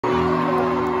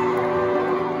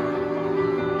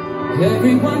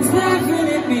Everyone's laughing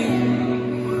at me,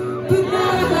 but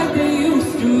not like they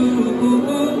used to.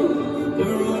 The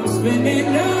room's spinning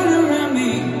all around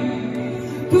me,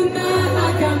 but not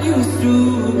like I'm used to.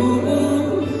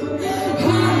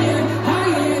 Higher,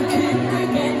 higher, can I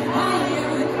get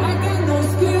higher? I got no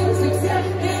skills except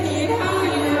getting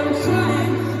higher. I'm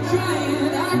trying,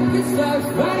 I could start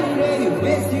Friday.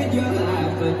 Wasted your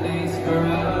life, but thanks for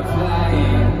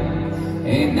applying.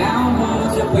 And now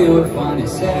words that we were fun to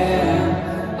say.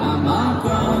 I'm all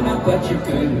grown up, but you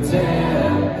couldn't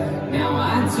tell. Now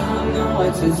I don't know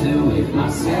what to do with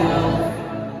myself.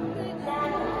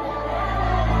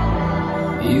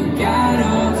 You got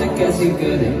older cause you're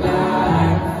good at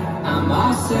life. I'm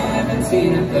all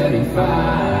 17 and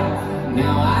 35.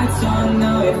 Now I don't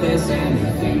know if there's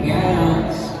anything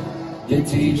else. The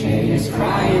DJ is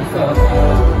crying for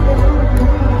help.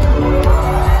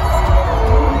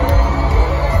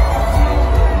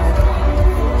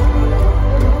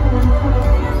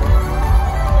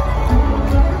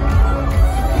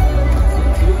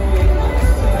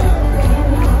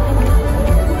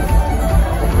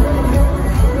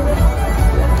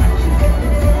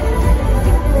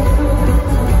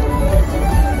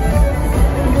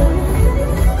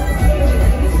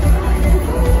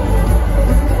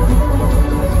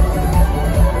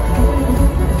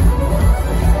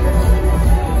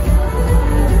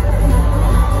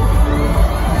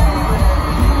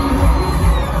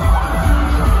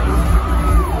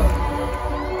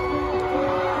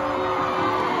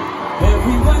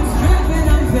 Everyone's trapping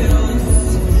on pills,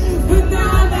 but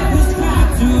now that was crap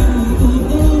too.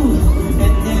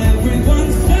 And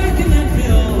everyone's taking their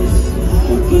pills,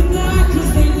 but not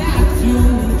cause they like to.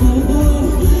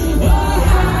 Oh,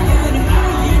 higher,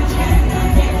 higher, can I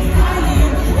get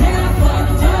higher? Yeah, I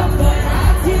fucked up, but I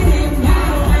didn't.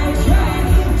 Now I'm trying,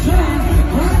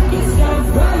 I can stop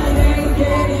running,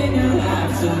 getting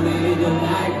alive, so maybe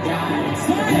like dying.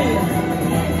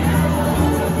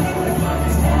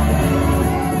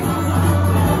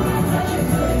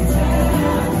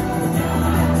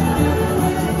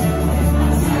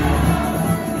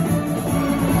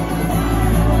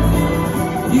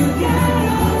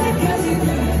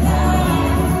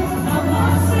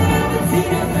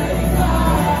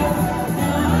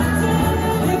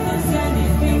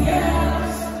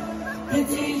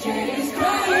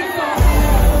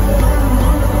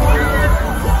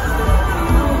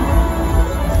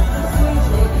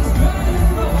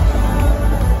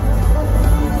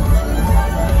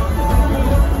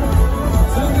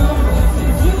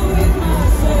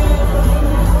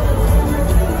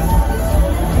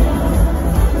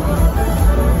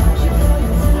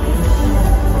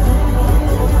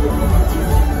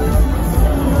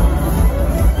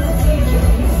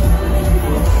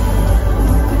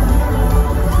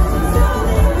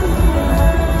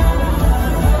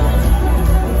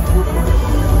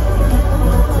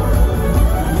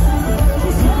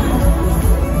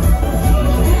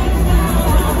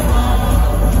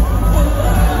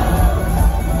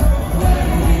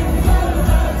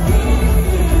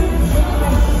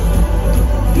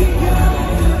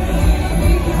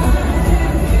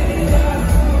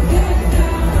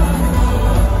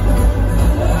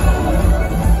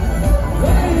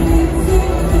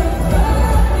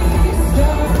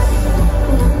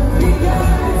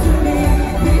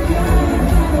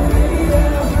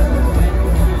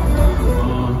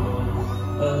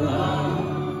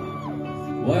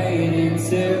 Waiting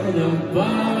till the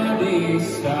bar.